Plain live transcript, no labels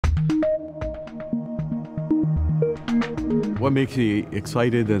What makes me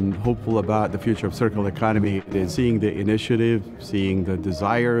excited and hopeful about the future of circular economy is seeing the initiative, seeing the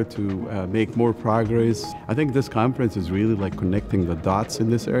desire to make more progress. I think this conference is really like connecting the dots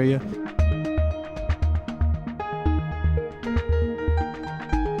in this area.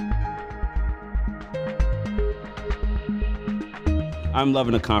 I'm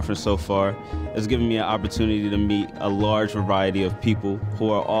loving the conference so far. It's given me an opportunity to meet a large variety of people who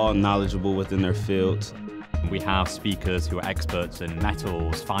are all knowledgeable within their fields. We have speakers who are experts in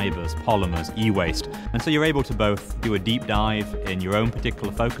metals, fibers, polymers, e-waste. And so you're able to both do a deep dive in your own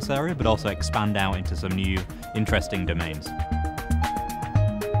particular focus area, but also expand out into some new, interesting domains.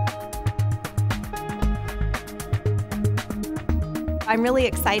 I'm really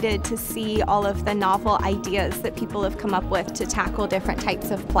excited to see all of the novel ideas that people have come up with to tackle different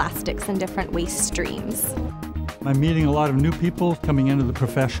types of plastics and different waste streams. I'm meeting a lot of new people coming into the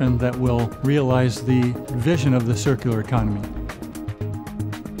profession that will realize the vision of the circular economy.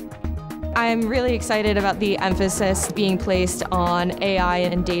 I'm really excited about the emphasis being placed on AI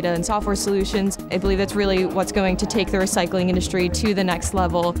and data and software solutions. I believe that's really what's going to take the recycling industry to the next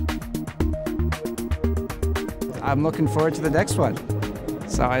level. I'm looking forward to the next one.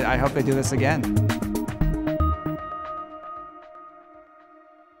 So I hope they do this again.